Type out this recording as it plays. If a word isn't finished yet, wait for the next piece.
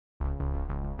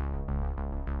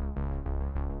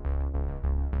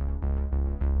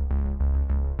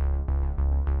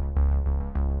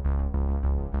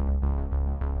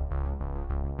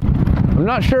I'm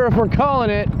not sure if we're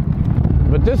calling it,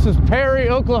 but this is Perry,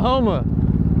 Oklahoma.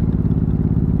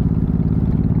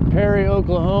 Perry,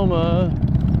 Oklahoma.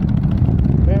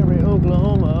 Perry,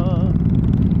 Oklahoma.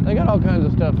 They got all kinds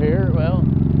of stuff here. Well,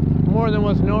 more than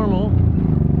what's normal.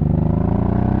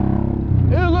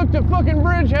 Ew, look, the fucking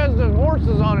bridge has the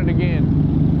horses on it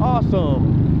again.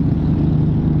 Awesome.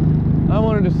 I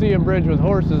wanted to see a bridge with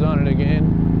horses on it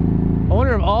again. I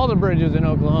wonder if all the bridges in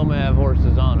Oklahoma have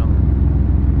horses on them.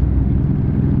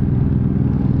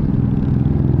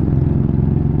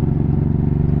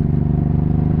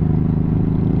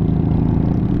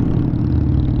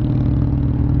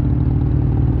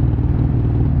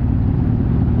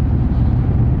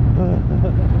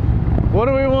 What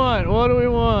do we want? What do we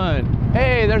want?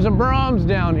 Hey, there's a Brahms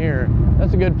down here.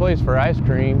 That's a good place for ice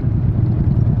cream.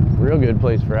 Real good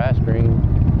place for ice cream.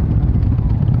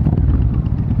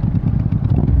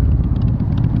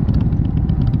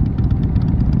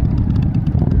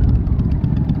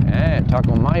 And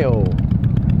Taco Mayo.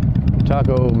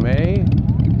 Taco May.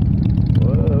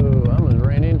 Whoa, I almost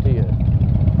ran into you.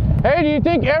 Hey, do you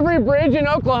think every bridge in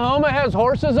Oklahoma has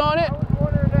horses on it? I was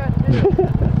wondering that too.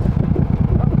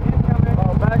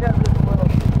 Oh, back up just a little.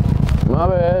 My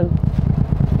bad.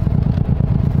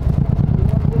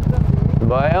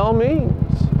 By all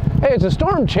means. Hey, it's a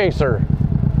storm chaser.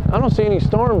 I don't see any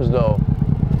storms though.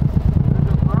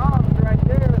 There's a Brahms right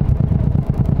there.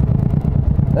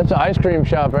 That's an ice cream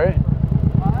shop, right?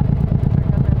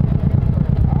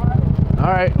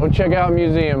 Alright, we'll check out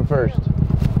museum first.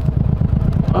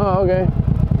 Oh, okay.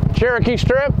 Cherokee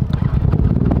Strip?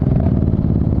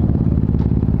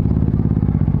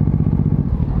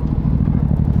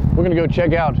 We're gonna go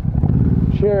check out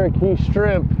Cherokee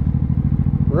Strip.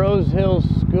 Rose Hill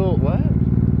School, what?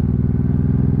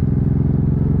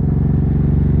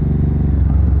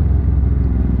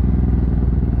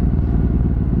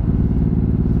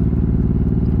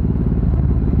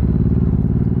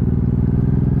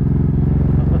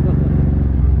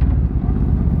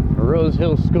 Rose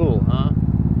Hill School, huh?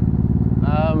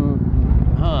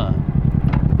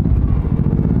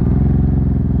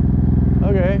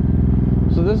 Okay.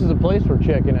 So this is a place we're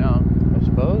checking out, I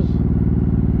suppose.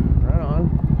 Right on.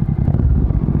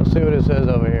 Let's see what it says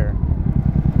over here.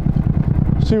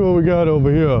 See what we got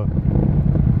over here.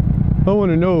 I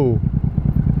want to know.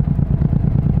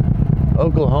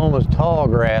 Oklahoma's tall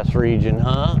grass region,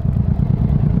 huh?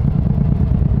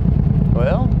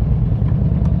 Well,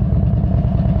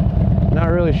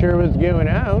 not really sure what's going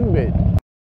on, but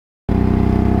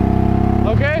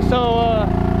okay, so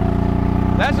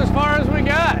that's as far as we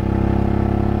got.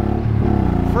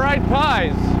 Fried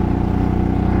pies.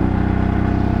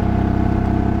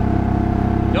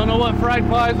 Don't know what fried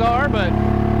pies are, but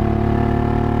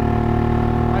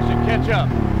I should catch up.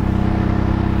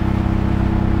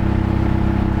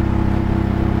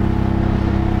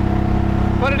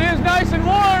 But it is nice and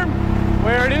warm,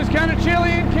 where it is kind of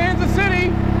chilly in Kansas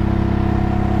City.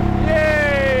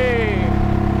 Yay!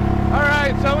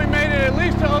 Alright, so we made it at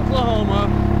least to Oklahoma,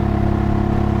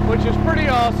 which is pretty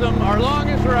awesome. Our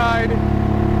longest ride.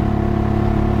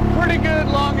 Pretty good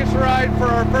longest ride for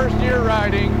our first year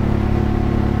riding.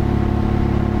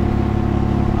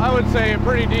 I would say a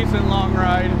pretty decent long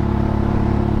ride.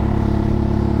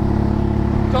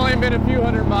 It's only been a few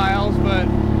hundred miles, but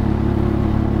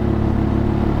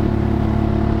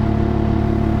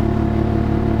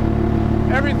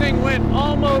everything went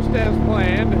almost as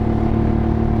planned.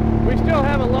 We still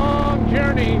have a long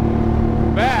journey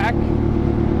back,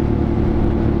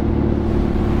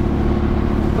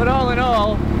 but all in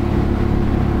all,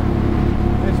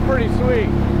 it's pretty sweet.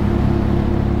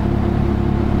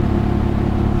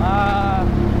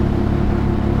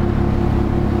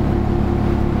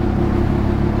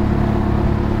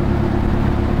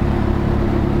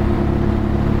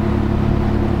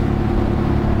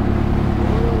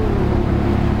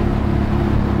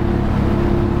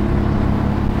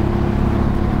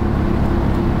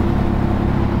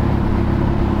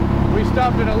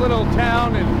 Stopped at a little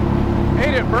town and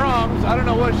ate at Brahms. I don't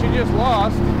know what she just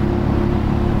lost.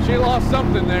 She lost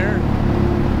something there.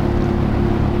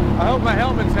 I hope my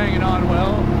helmet's hanging on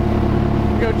well.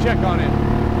 Go check on it.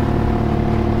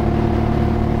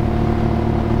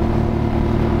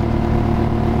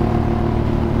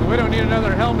 We don't need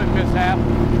another helmet mishap.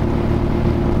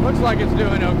 Looks like it's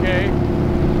doing okay.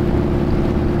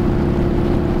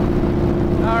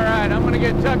 Alright, I'm gonna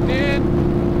get tucked in.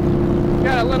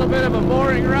 Got a little bit of a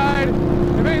boring ride.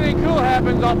 If anything cool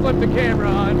happens, I'll flip the camera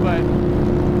on, but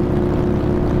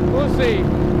we'll see.